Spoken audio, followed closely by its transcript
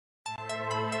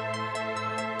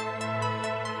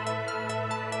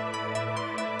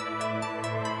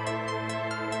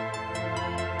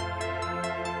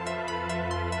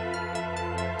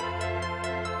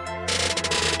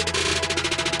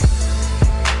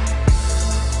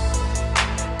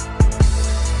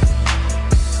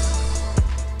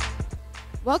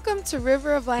Welcome to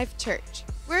River of Life Church.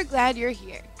 We're glad you're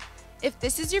here. If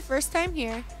this is your first time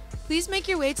here, please make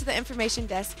your way to the information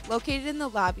desk located in the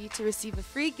lobby to receive a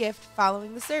free gift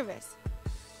following the service.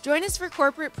 Join us for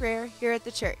corporate prayer here at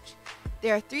the church.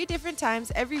 There are 3 different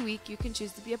times every week you can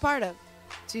choose to be a part of.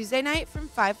 Tuesday night from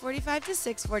 5:45 to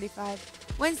 6:45,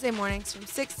 Wednesday mornings from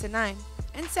 6 to 9,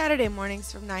 and Saturday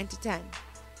mornings from 9 to 10.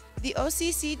 The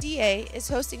OCCDA is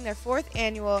hosting their 4th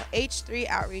annual H3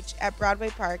 outreach at Broadway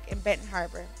Park in Benton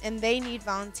Harbor, and they need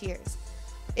volunteers.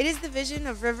 It is the vision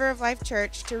of River of Life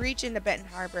Church to reach into Benton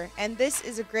Harbor, and this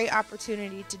is a great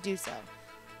opportunity to do so.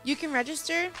 You can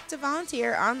register to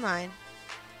volunteer online.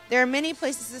 There are many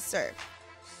places to serve.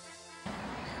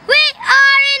 We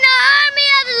are in the army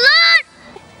of the Lord!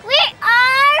 We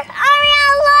are army of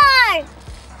the Lord!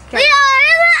 Okay. We are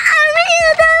in the army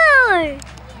of the Lord!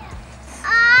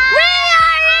 We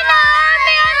are in the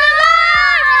army of the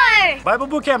Lord! Bible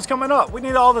boot camp's coming up. We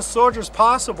need all the soldiers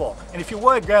possible. And if you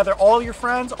would, gather all your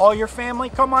friends, all your family,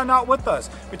 come on out with us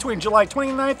between July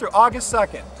 29th through August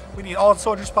 2nd. We need all the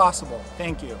soldiers possible.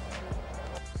 Thank you.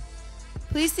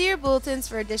 Please see your bulletins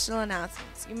for additional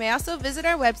announcements. You may also visit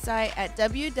our website at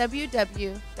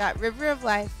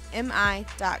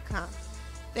www.riveroflifemi.com.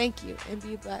 Thank you and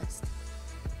be blessed.